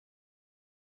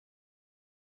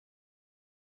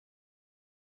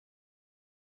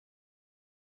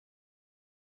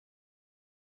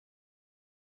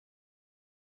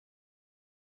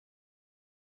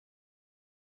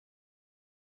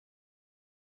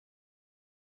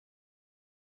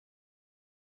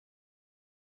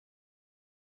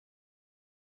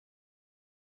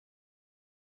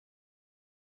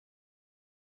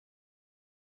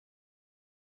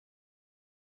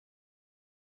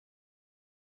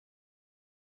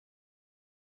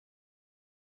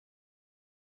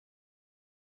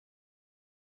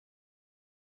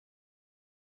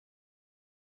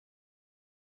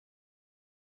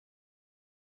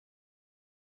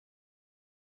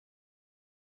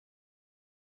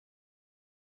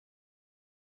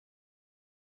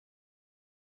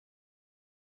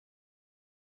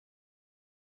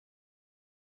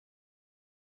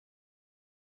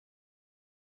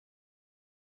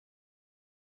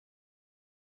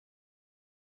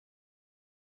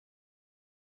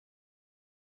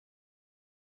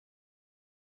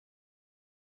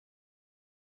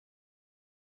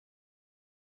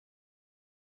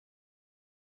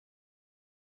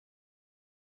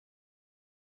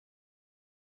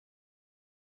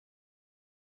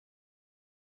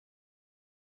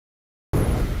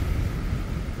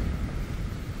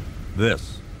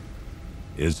This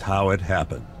is how it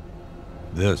happened.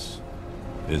 This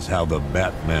is how the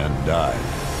Batman died.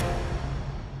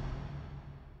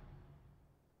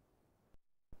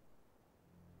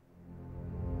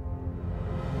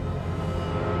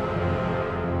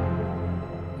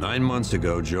 Nine months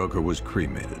ago, Joker was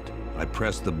cremated. I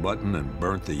pressed the button and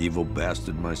burnt the evil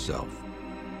bastard myself.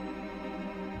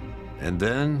 And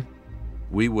then,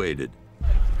 we waited.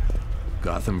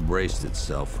 Gotham braced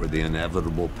itself for the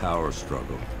inevitable power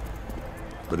struggle.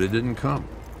 But it didn't come.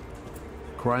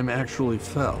 Crime actually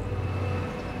fell.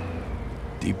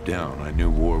 Deep down, I knew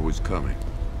war was coming.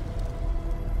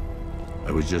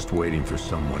 I was just waiting for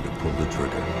someone to pull the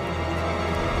trigger.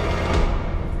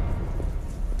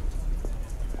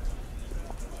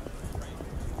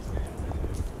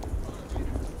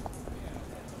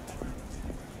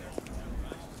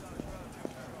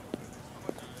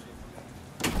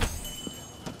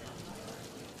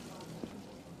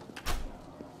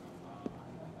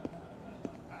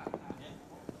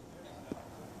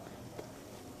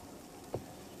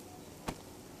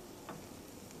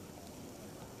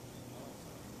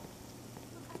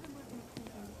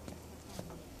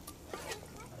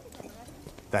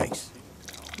 Thanks.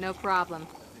 No problem.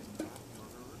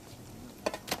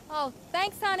 Oh,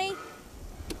 thanks, honey.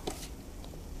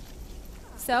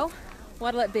 So,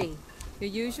 what'll it be? Your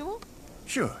usual?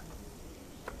 Sure.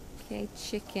 Okay,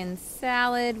 chicken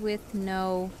salad with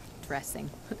no dressing.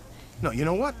 No, you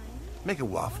know what? Make it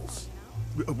waffles.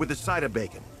 With a side of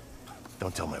bacon.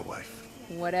 Don't tell my wife.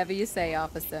 Whatever you say,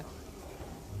 officer.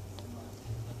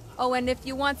 Oh, and if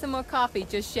you want some more coffee,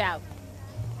 just shout.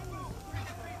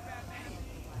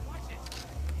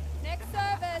 Next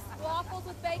service, waffles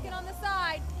with bacon on the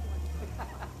side.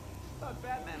 Thought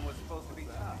Batman was supposed to be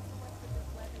tough.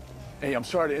 Hey, I'm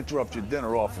sorry to interrupt your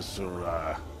dinner,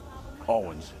 Officer,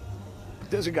 Owens.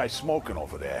 There's a guy smoking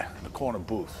over there in the corner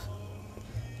booth.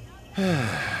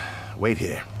 Wait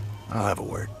here. I'll have a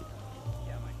word.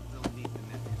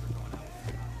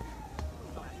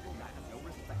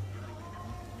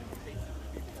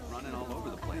 Running all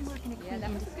over the place. Yeah,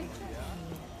 that was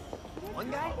One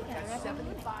guy got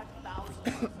 75,000.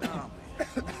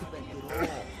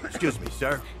 Excuse me,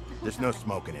 sir. There's no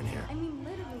smoking in here.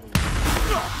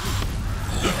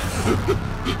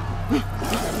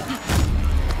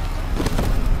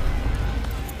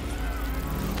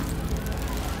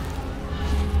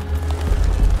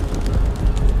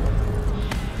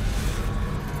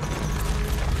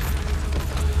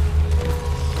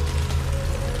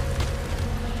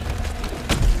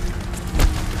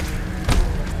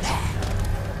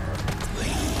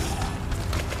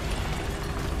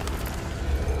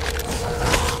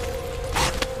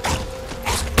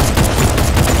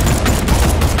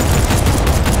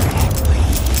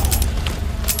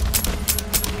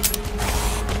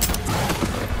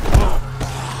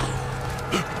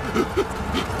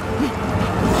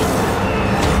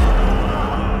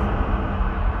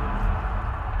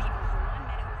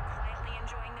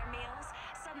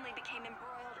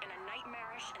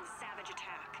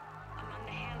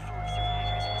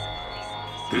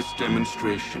 This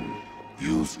demonstration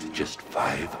used just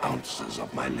 5 ounces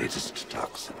of my latest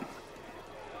toxin.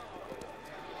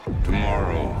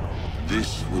 Tomorrow,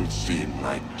 this will seem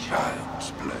like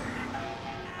child's play.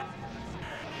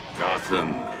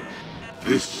 Gotham,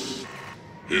 this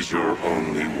is your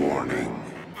only warning.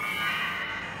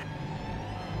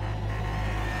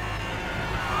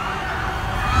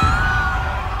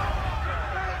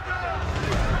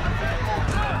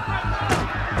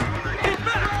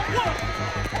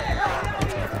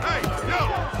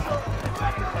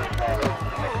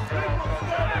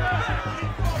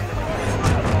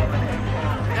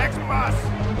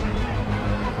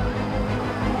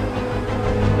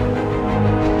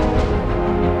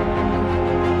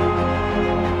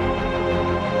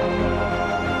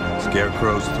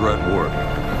 Scarecrow's threat worked.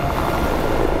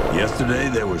 Yesterday,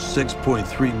 there were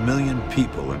 6.3 million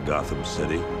people in Gotham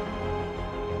City.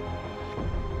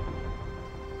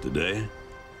 Today,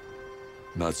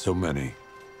 not so many.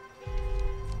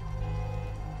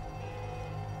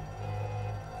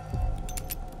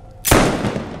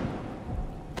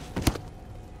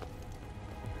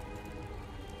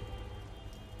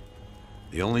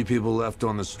 The only people left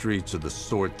on the streets are the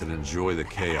sort that enjoy the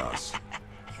chaos.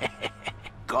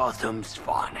 Gotham's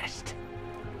finest.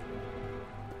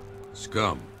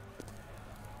 Scum.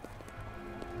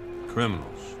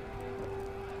 Criminals.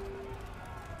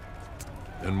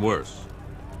 And worse.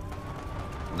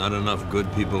 Not enough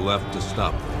good people left to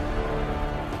stop them.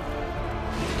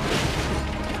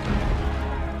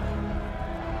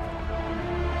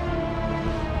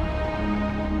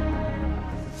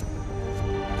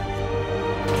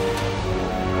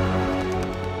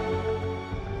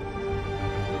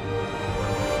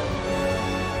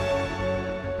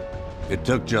 It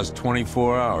took just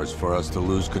 24 hours for us to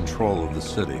lose control of the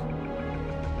city.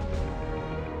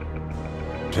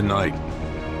 Tonight,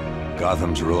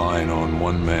 Gotham's relying on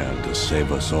one man to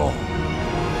save us all.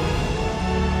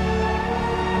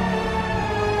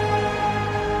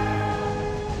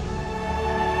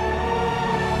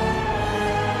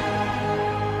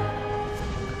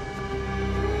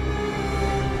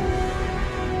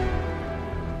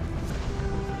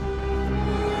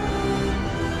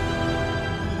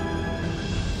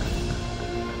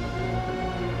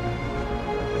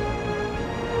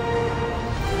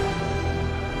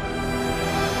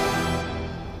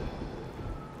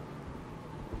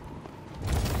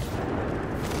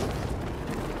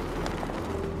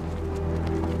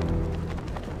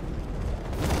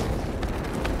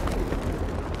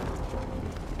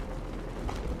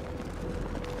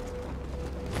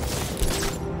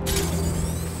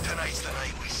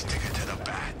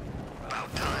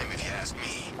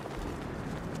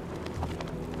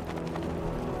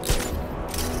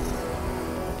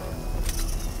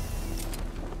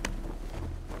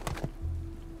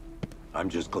 I'm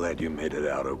just glad you made it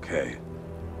out okay.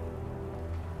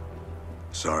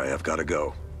 Sorry, I've got to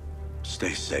go.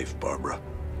 Stay safe, Barbara.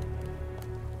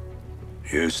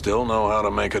 You still know how to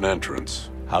make an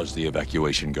entrance. How's the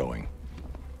evacuation going?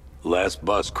 Last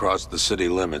bus crossed the city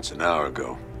limits an hour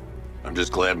ago. I'm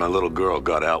just glad my little girl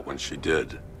got out when she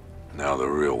did. Now the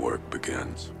real work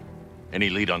begins. Any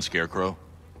lead on Scarecrow?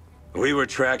 We were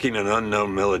tracking an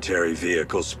unknown military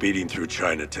vehicle speeding through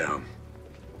Chinatown.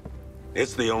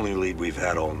 It's the only lead we've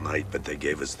had all night, but they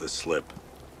gave us the slip.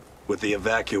 With the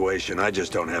evacuation, I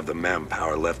just don't have the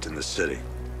manpower left in the city.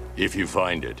 If you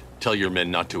find it, tell your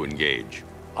men not to engage.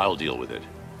 I'll deal with it.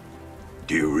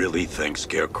 Do you really think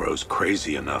Scarecrow's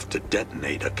crazy enough to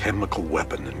detonate a chemical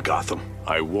weapon in Gotham?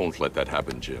 I won't let that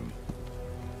happen, Jim.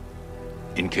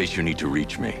 In case you need to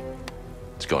reach me,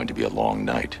 it's going to be a long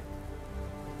night.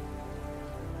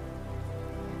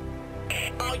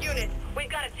 All units, we've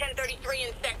got a 1033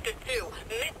 in Sector 2.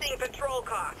 Missing patrol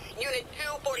car. Unit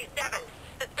 247.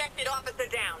 Suspected officer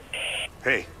down.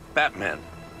 Hey, Batman.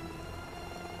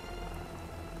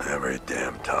 Every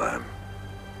damn time.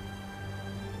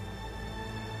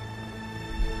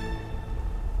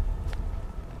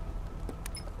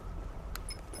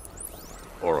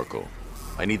 Oracle,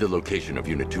 I need the location of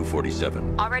Unit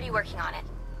 247. Already working on it.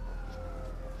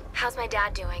 How's my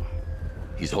dad doing?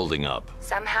 He's holding up.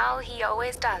 Somehow, he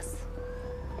always does.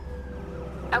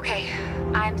 Okay,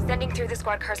 I'm sending through the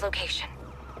squad car's location.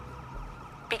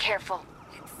 Be careful.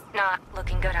 It's not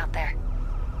looking good out there.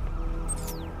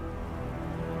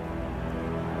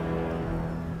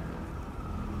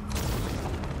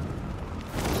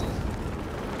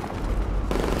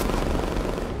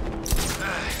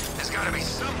 There's gotta be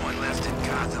someone left in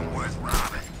Gotham worth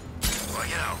robbing. Well,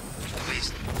 you know, at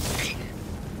least eating.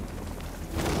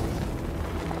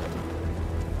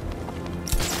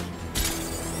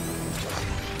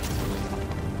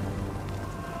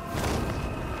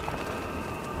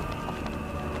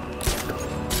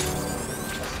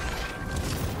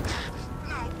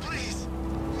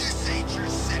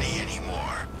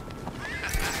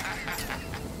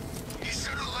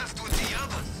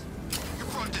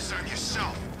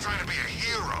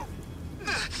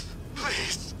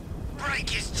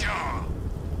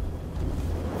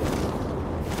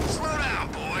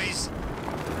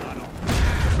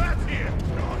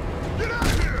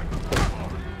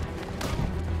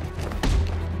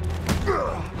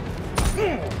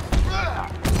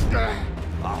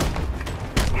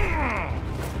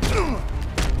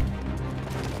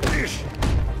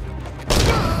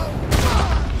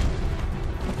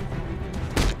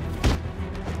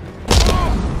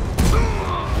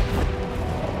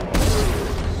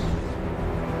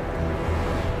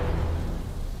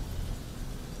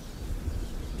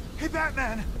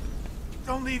 Batman!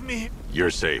 Don't leave me. You're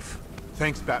safe.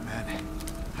 Thanks, Batman.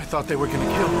 I thought they were gonna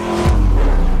kill me.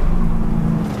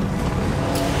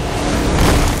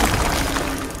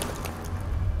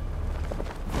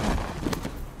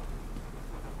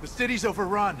 The city's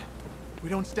overrun. We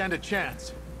don't stand a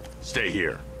chance. Stay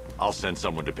here. I'll send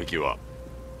someone to pick you up.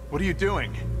 What are you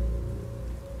doing?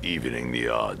 Evening the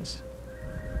odds.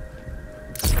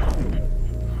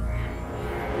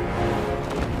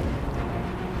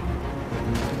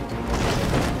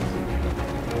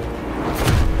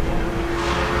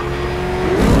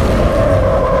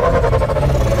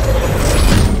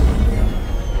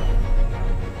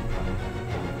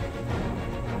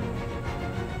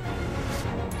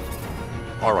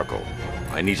 Oracle,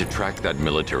 I need to track that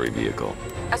military vehicle.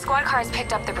 A squad car has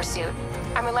picked up the pursuit.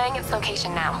 I'm relaying its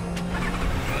location now.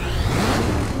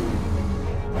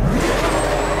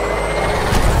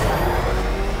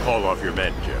 off your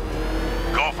men, Jim.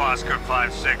 Golf Oscar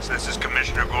 5-6, this is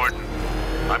Commissioner Gordon.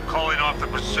 I'm calling off the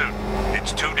pursuit.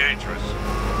 It's too dangerous.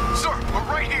 Sir, we're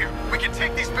right here. We can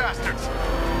take these bastards.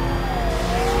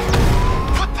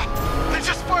 What the? They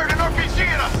just fired an RPG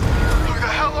at us. Who the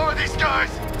hell are these guys?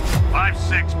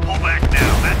 5-6, pull back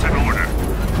now. That's an order.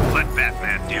 Let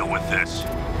Batman deal with this. 5-6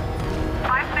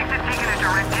 has taken a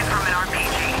direct hit from an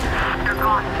RPG. They're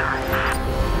gone, sir.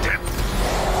 Tim,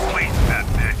 please,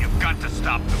 Batman, you've got to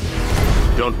stop them.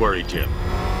 Don't worry, Jim.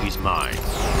 He's mine.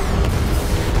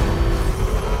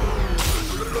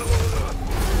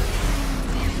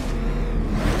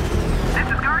 This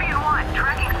is Guardian 1,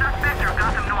 tracking suspect through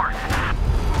Gotham North.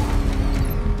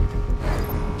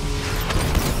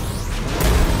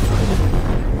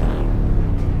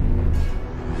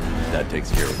 That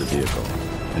takes care of the vehicle.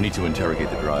 I need to interrogate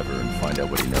the driver and find out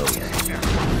what he knows.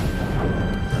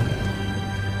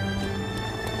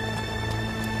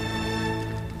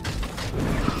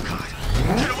 Oh, God.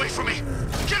 Get away from me!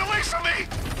 Get away from me!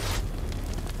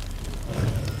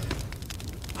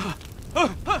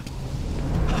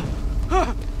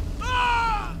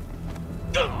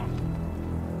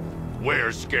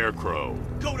 Where's Scarecrow?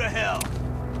 Go to hell.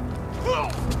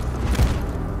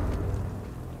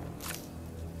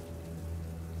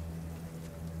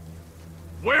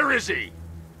 Where is he?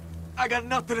 I got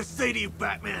nothing to say to you,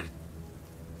 Batman.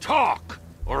 Talk,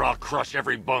 or I'll crush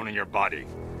every bone in your body.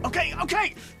 Okay.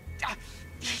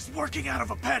 He's working out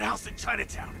of a penthouse in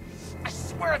Chinatown. I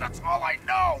swear that's all I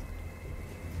know.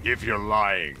 If you're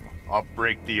lying, I'll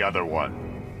break the other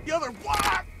one. The other one.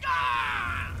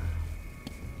 Ah!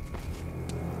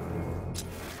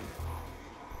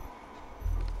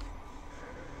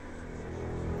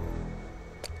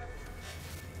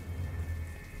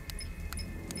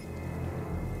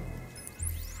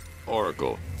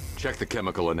 Oracle, check the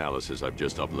chemical analysis I've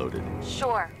just uploaded.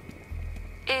 Sure.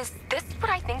 Is this what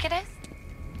I think it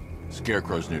is?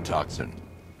 Scarecrow's new toxin.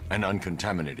 An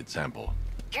uncontaminated sample.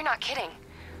 You're not kidding.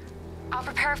 I'll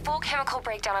prepare a full chemical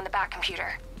breakdown on the back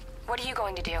computer. What are you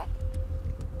going to do?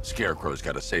 Scarecrow's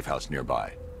got a safe house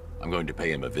nearby. I'm going to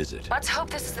pay him a visit. Let's hope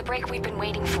this is the break we've been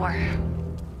waiting for.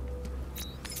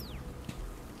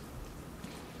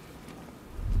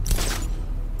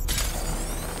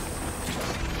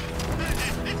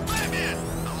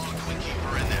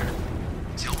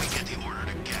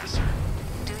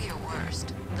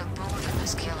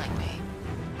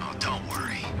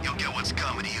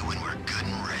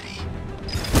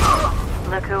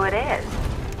 Look who it is.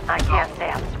 I can't say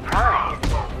I'm surprised.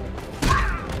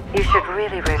 You should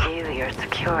really review your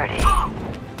security.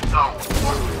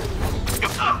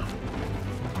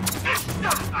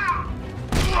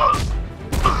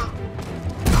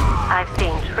 I've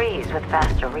seen trees with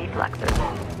faster reflexes.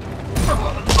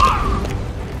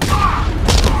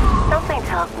 Something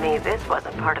tells me this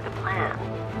wasn't part of the plan.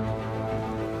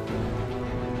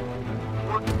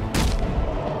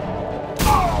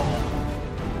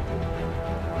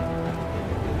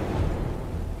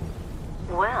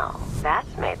 Well,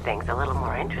 that's made things a little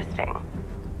more interesting.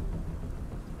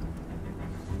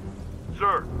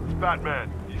 Sir, it's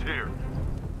Batman. He's here.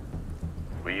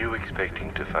 Were you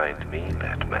expecting to find me,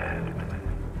 Batman?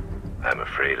 I'm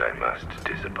afraid I must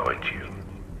disappoint you.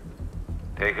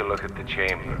 Take a look at the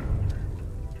chamber.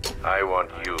 I want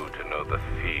you to know the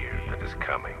fear that is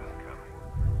coming.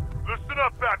 Listen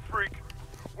up, Bat Freak.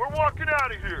 We're walking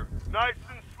out of here, nice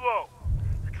and slow.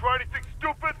 You try anything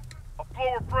stupid, I'll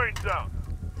blow her brains out.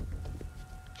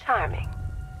 Charming.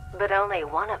 But only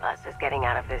one of us is getting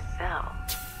out of this cell.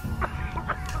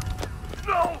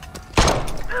 No!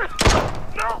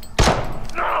 No!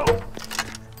 No!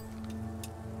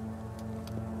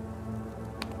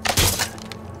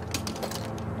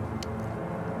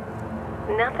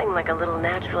 Nothing like a little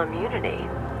natural immunity.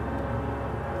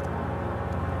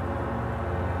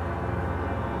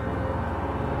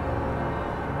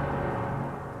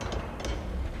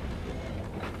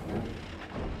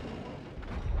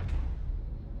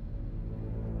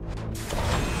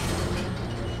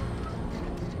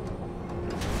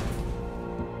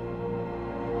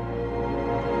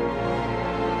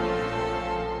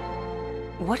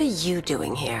 What are you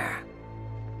doing here?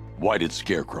 Why did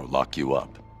Scarecrow lock you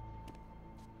up?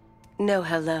 No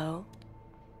hello?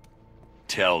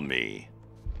 Tell me.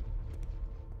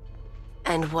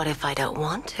 And what if I don't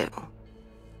want to?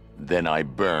 Then I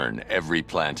burn every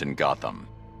plant in Gotham.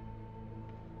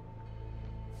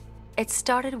 It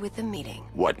started with a meeting.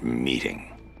 What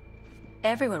meeting?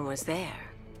 Everyone was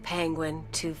there. Penguin,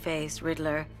 Two-Face,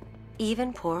 Riddler,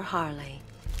 even poor Harley.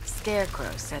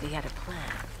 Scarecrow said he had a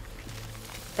plan.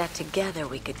 That together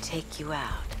we could take you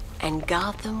out, and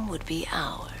Gotham would be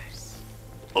ours.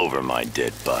 over my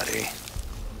dead body.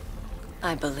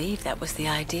 I believe that was the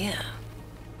idea.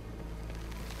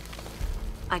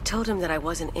 I told him that I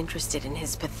wasn't interested in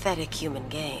his pathetic human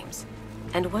games.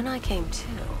 And when I came to,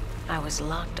 I was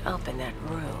locked up in that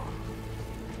room.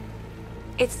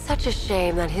 It's such a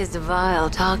shame that his vile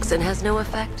toxin has no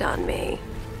effect on me.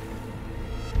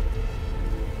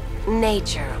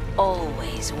 Nature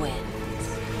always wins.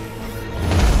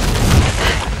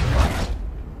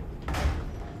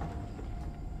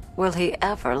 Will he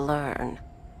ever learn?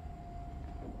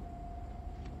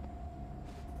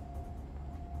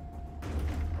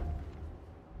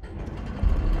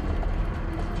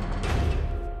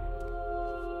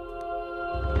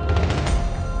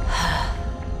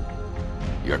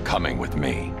 You're coming with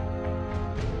me.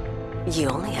 You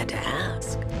only had to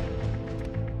ask.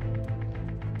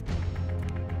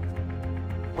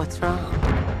 What's wrong?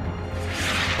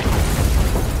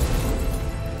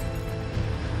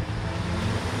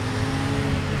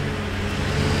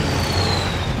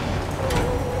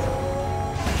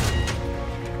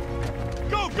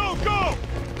 Go, go, go!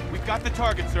 We've got the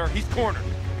target, sir. He's cornered.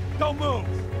 Don't move.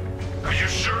 Are you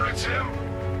sure it's him?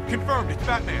 Confirmed, it's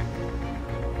Batman.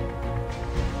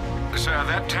 Sir,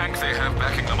 that tank they have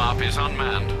backing them up is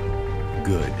unmanned.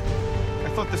 Good.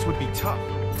 I thought this would be tough.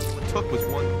 All it took was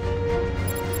one...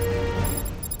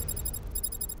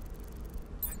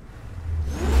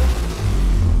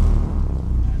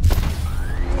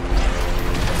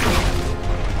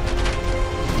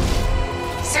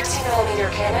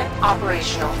 .60mm cannon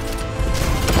operational.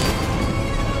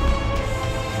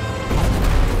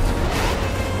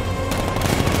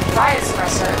 Riot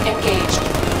suppressor engaged.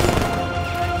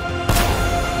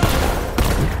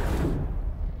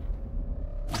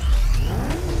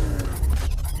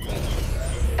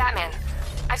 Batman,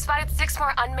 I've spotted 6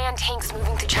 more unmanned tanks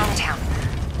moving through Chinatown.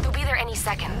 They'll be there any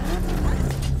second.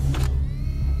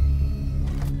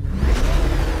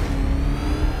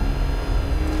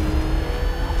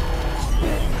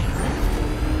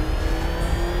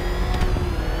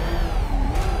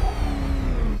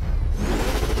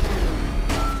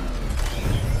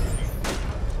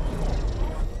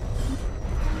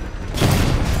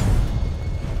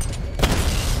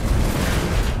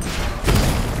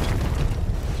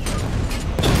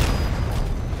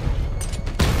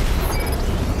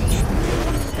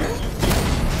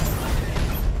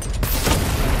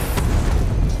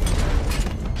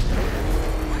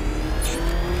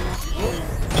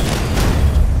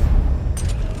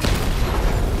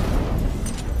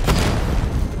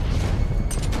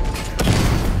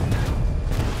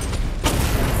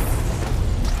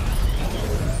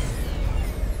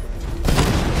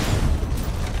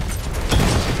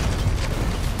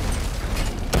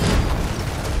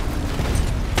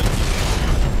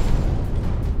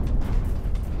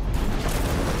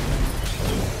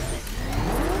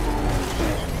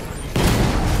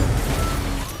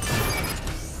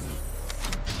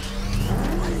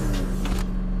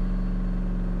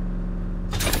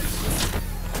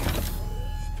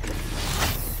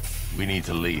 We need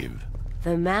to leave.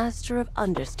 The master of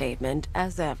understatement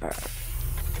as ever.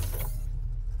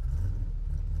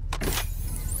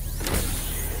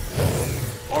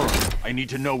 Alright, I need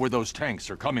to know where those tanks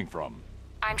are coming from.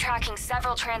 I'm tracking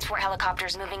several transport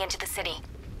helicopters moving into the city.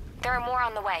 There are more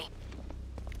on the way.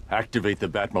 Activate the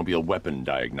Batmobile weapon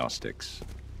diagnostics.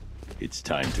 It's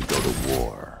time to go to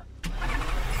war.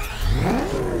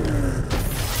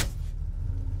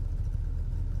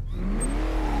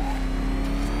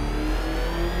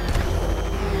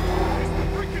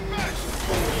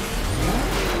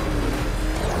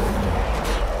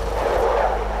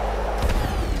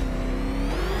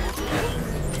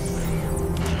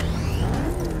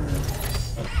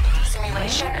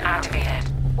 Simulation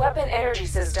activated. Weapon energy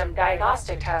system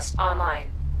diagnostic test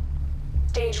online.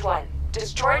 Stage 1.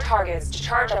 Destroy targets to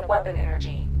charge up weapon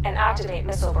energy and activate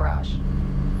missile barrage.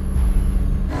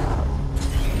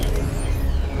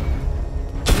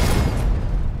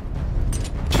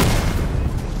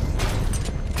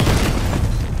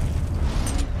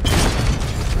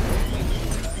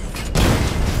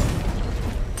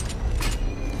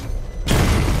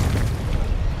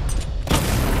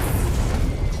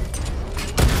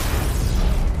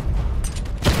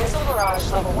 Missile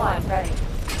barrage level 1 ready.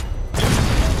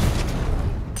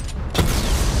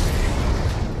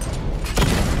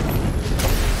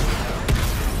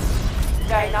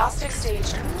 Diagnostic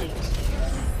stage complete.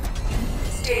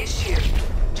 Stage 2.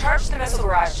 Charge the missile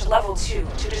barrage to level 2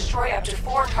 to destroy up to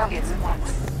 4 targets at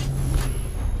once.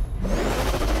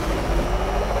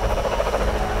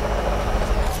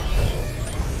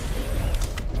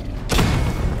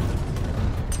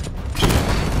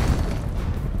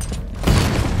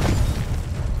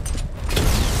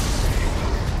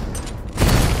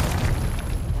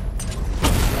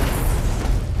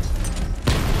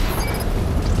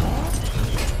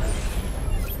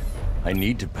 I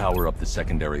need to power up the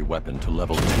secondary weapon to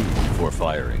level 2 before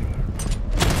firing.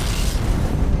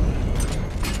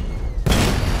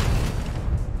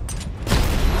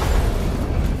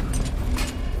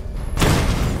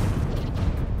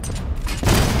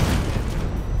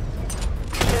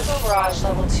 Missile barrage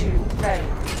level 2 ready.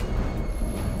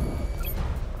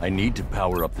 I need to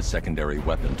power up the secondary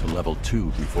weapon to level 2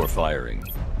 before firing.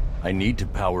 I need to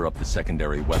power up the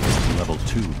secondary weapon to level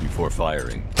 2 before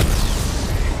firing.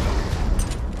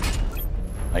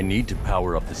 I need to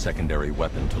power up the secondary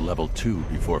weapon to level 2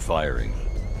 before firing.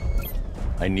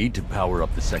 I need to power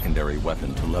up the secondary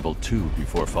weapon to level 2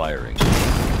 before firing.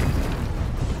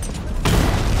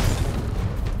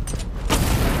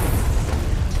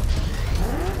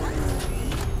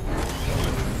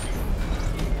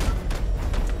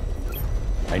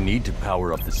 I need to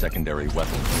power up the secondary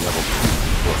weapon to level 2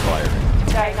 before firing.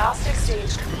 Diagnostic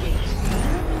stage complete.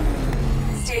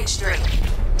 Stage 3.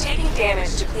 Taking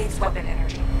damage depletes weapon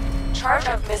energy. Charge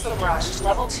up missile barrage to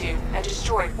level 2 and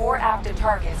destroy 4 active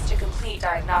targets to complete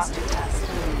diagnostic test.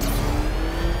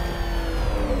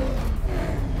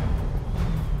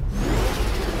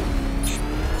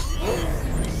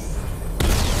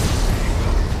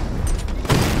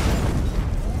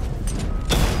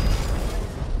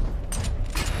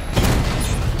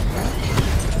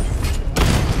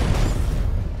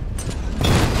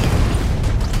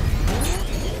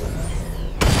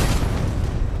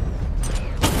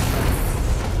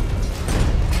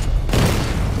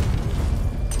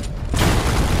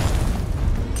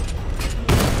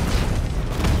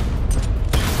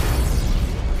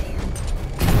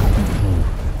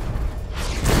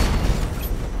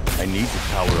 I need to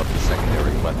power up the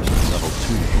secondary weapon to level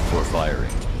 2 before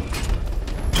firing.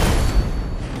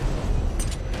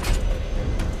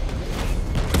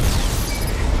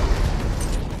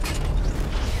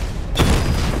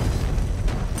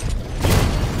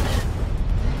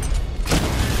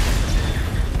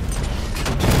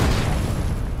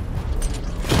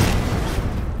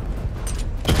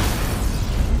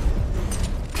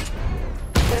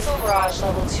 Missile barrage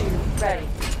level 2 ready.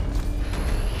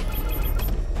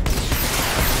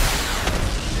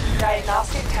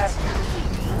 Diagnostic test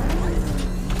complete.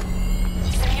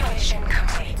 Simulation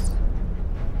complete.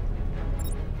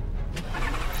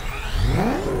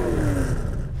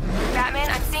 Batman,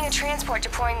 I'm seeing a transport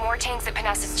deploying more tanks at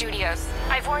Panessa Studios.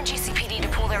 I've warned GCPD to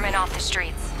pull their men off the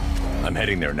streets. I'm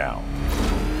heading there now.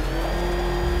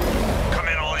 Come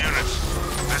in, all units.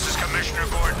 This is Commissioner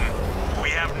Gordon. We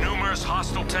have numerous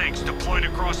hostile tanks deployed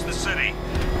across the city.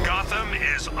 Gotham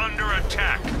is under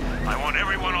attack. I want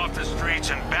everyone off the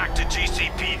streets and back to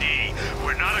GCPD.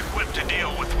 We're not equipped to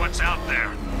deal with what's out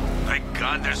there. Thank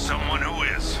God there's someone who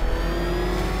is.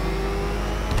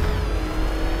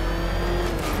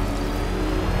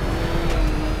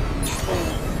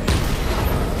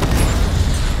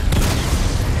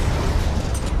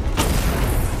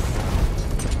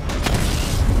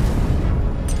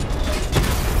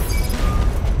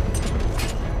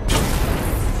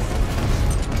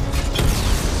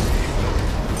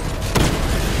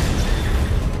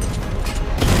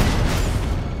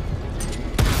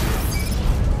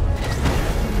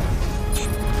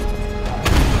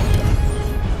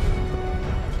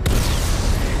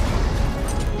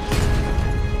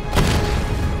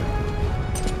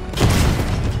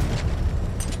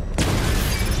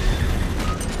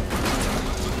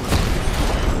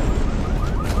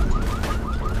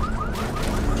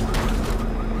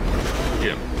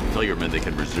 Tell your men they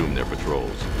can resume their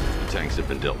patrols. The tanks have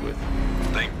been dealt with.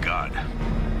 Thank God.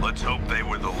 Let's hope they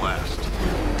were the last.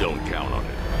 Don't count on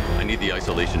it. I need the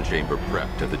isolation chamber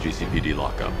prepped at the GCPD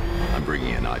lockup. I'm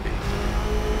bringing in Ivy.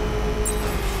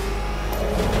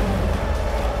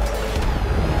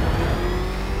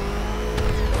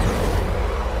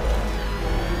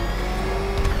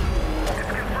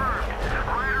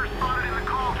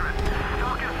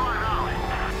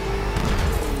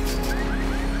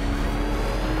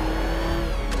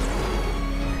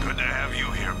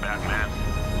 Batman.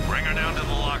 Bring her down to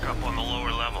the lockup on the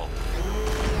lower level.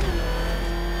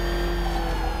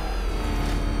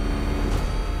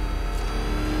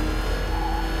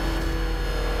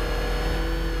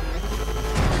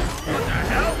 What the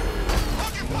hell?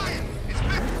 Hold your fire!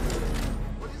 Inspector!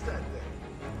 What is that thing?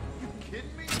 You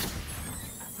kidding me?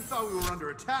 I thought we were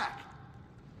under attack.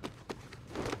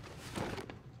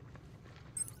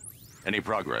 Any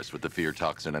progress with the fear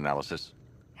toxin analysis?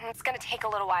 It's gonna take a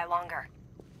little while longer.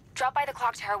 Drop by the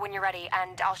clock tower when you're ready,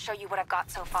 and I'll show you what I've got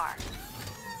so far.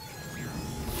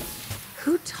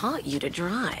 Who taught you to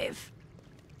drive?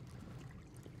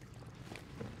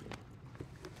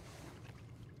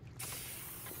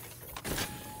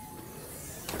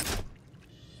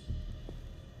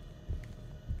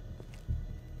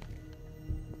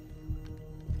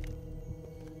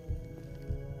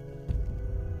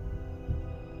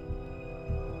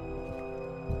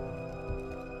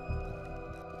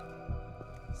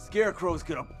 Scarecrow's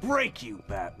gonna break you,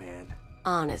 Batman.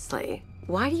 Honestly,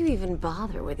 why do you even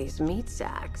bother with these meat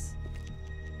sacks?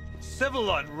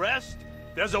 Civil unrest?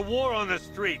 There's a war on the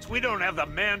streets. We don't have the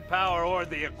manpower or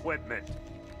the equipment.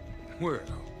 Well,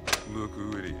 look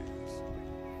who it is.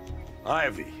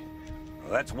 Ivy.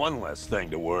 Well, that's one less thing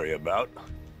to worry about.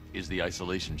 Is the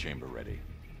isolation chamber ready?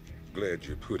 Glad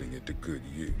you're putting it to good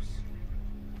use.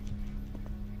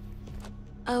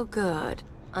 Oh good.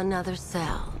 Another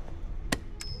cell.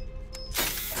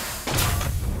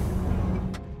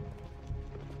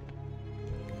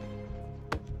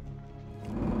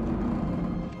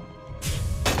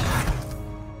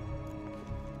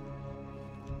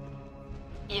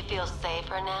 You feel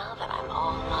safer now that I'm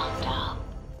all locked up?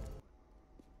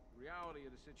 Reality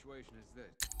of the situation is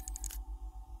this.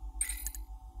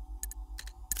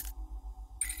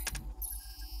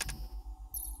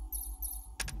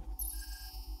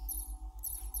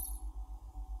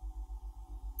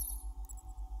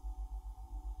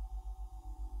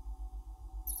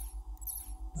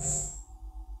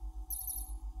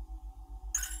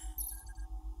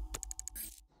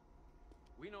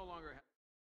 We no longer have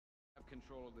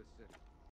control of this city.